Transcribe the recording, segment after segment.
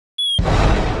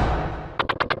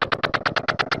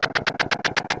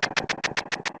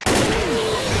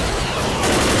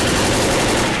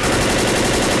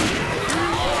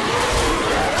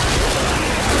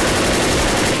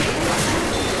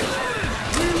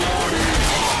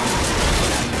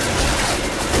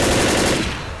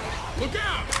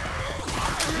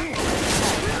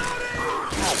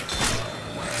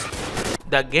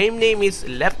The game name is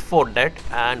Left 4 Dead,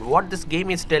 and what this game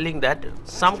is telling that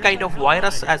some kind of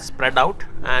virus has spread out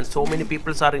and so many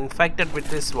people are infected with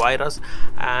this virus,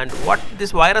 and what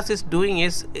this virus is doing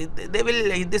is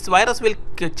this virus will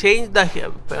change the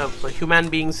human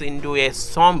beings into a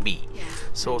zombie.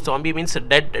 So zombie means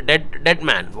dead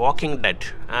man, walking dead,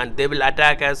 and they will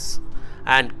attack us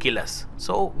and kill us.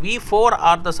 So we four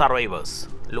are the survivors: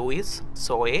 Louis,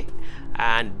 Zoe,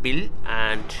 and Bill,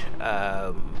 and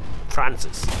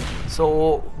Francis.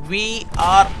 So we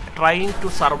are trying to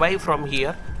survive from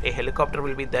here. A helicopter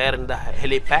will be there in the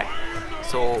helipad,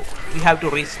 so we have to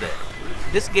reach there.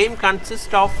 This game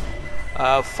consists of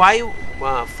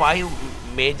five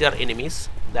major enemies.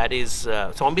 That is,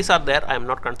 zombies are there. I am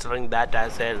not considering that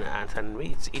as an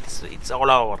enemy. It's all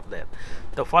over there.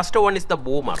 The first one is the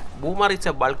boomer. Boomer is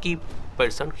a bulky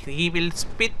person. He will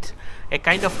spit a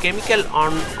kind of chemical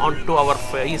onto our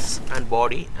face and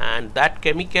body, and that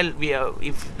chemical,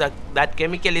 if that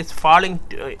chemical is falling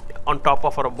on top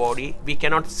of our body, we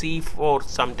cannot see for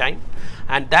some time,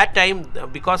 and that time,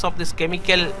 because of this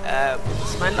chemical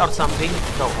smell or something,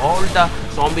 all the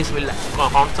zombies will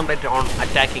concentrate on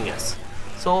attacking us.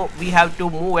 So we have to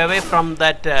move away from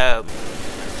that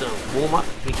boomer.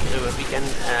 We can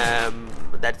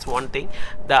that's one thing.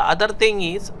 The other thing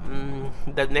is,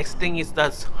 the next thing is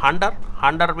the hunter.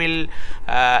 Hunter will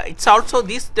it's also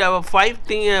these five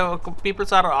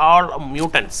peoples are all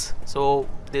mutants. So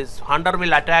this hunter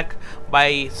will attack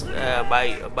by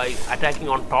attacking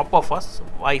on top of us,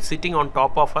 by sitting on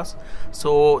top of us.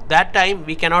 So that time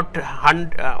we cannot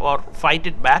hunt or fight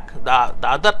it back. The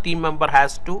other team member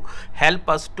has to help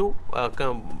us to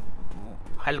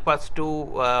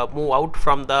move out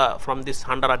from this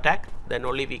hunter attack. Then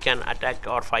only we can attack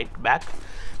or fight back.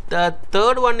 The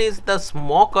third one is the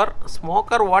smoker.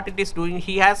 Smoker, what it is doing,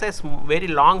 he has a very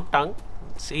long tongue.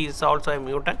 He is also a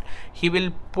mutant. He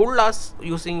will pull us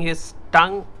using his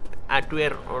tongue to a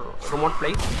remote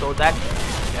place, so that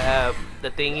the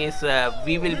thing is,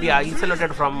 we will be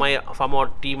isolated from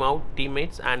our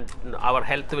teammates, and our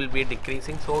health will be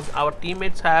decreasing. So our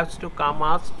teammates has to come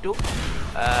us to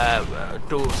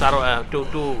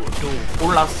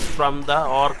pull us from the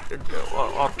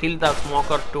or kill the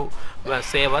smoker to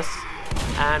save us.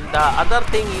 And the other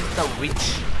thing is the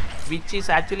witch. Witch is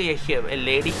actually a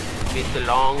lady with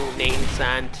long nails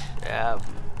and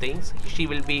things. She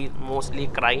will be mostly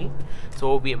crying.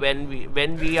 So when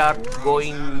we are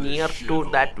going near to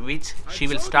that witch, she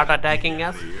will start attacking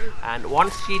us, and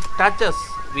once she touches,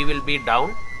 we will be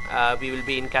down. We will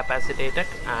be incapacitated,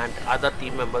 and other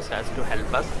team members has to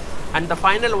help us. And the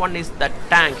final one is the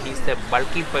tank. He's a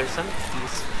bulky person.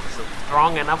 He's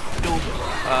strong enough to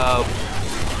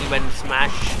even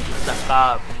smash the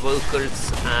car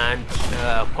vehicles and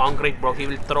concrete block. He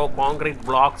will throw concrete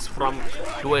blocks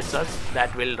towards us.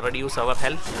 That will reduce our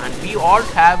health, and we all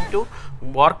have to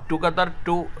work together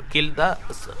to kill the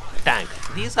tank.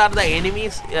 These are the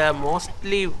enemies,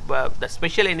 mostly the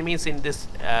special enemies in this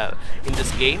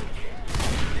game.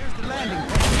 Here's the landing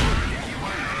pad.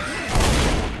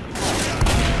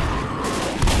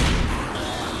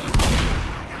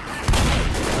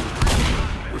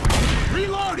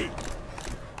 Reloading.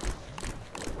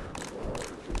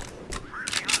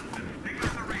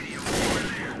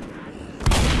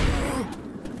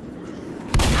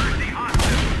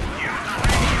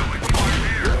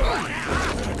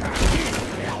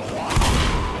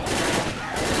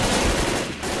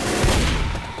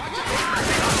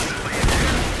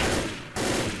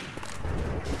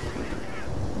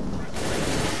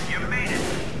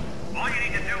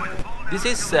 This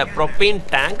is a propane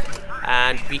tank,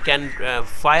 and we can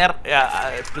fire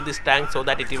to this tank so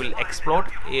that it will explode.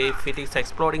 If it is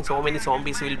exploding, so many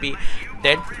zombies will be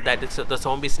dead. That is the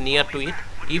zombies near to it.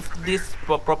 If this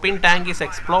propane tank is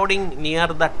exploding near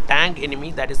the tank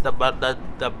enemy, that is the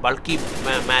bulky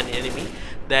man enemy,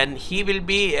 then he will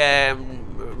be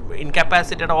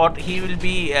incapacitated, or he will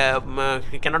be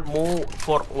he cannot move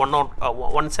for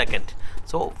 1 second.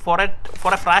 So for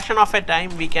a fraction of a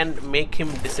time we can make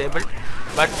him disabled,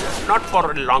 but not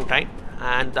for a long time.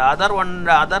 And the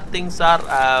other things are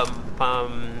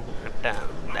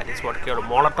that is what called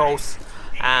Molotovs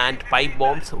and pipe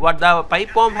bombs. What the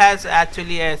pipe bomb has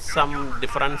actually some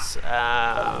difference,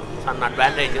 some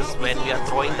advantages. When we are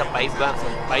throwing the pipe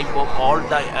bomb, all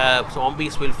the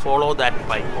zombies will follow that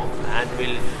pipe bomb and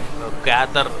will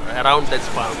gather around this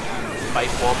pipe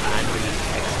bomb and will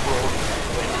explode.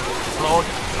 When it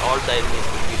explodes, all the enemies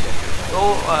will be dead. So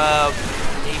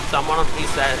if someone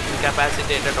is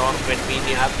incapacitated, or when we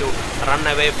have to run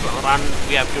away,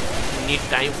 we have to need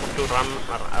time to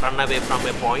run away from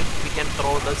a point, we can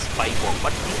throw the spy bomb.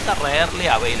 But these are rarely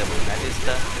available. That is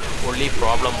the only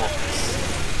problem of this.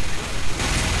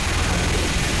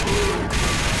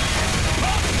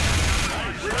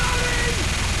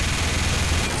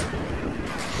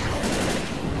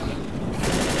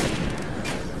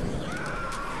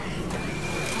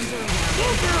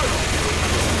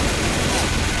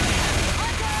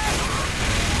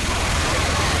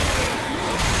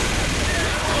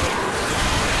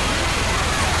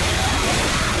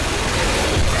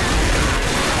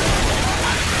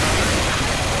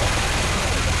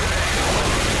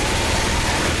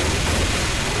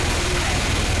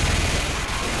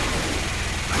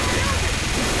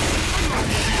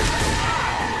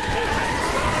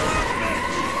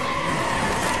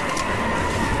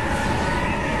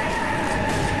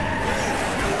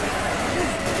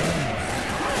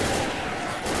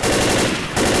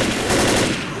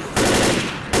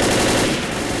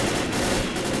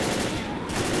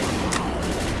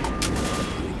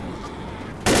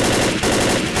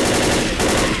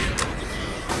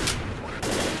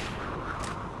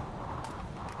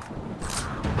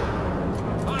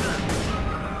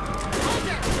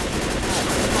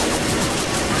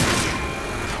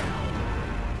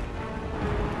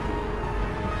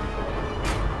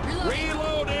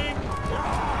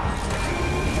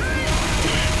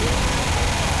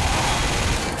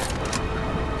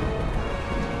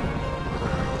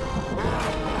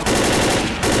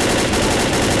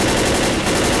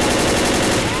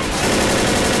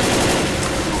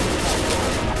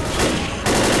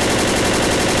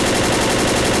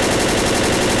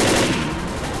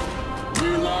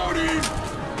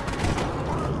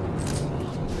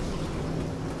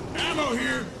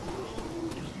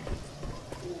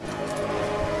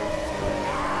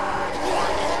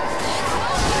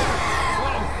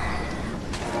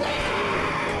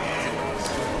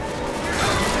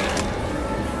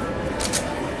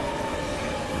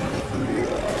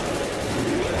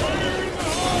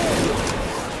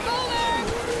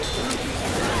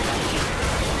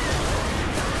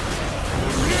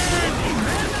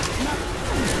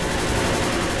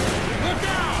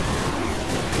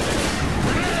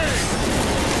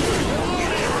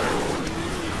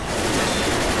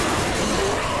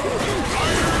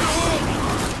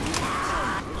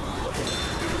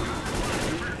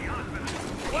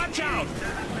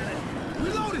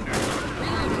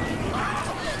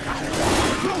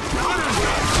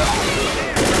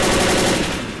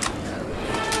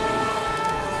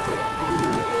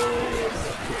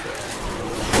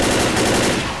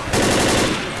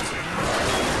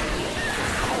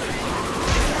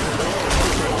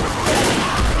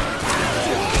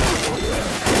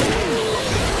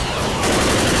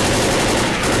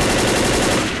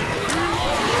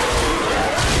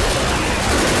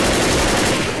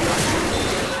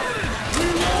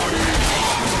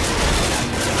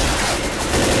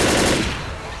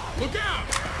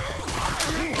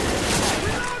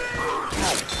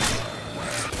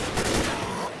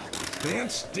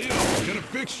 Stand still. I'm gonna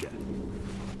fix you.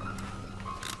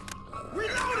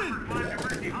 Reloading!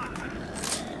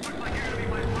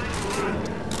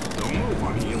 Don't move.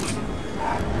 I'm healing.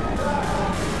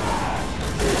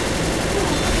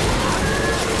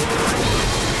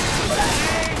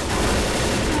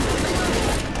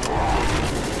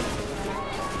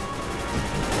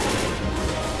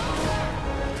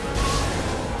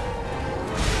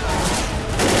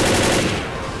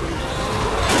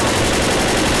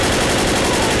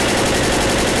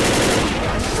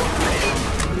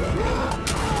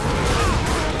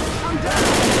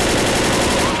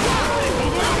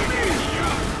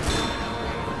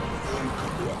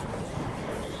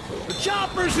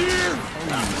 Chopper's here!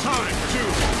 Time to...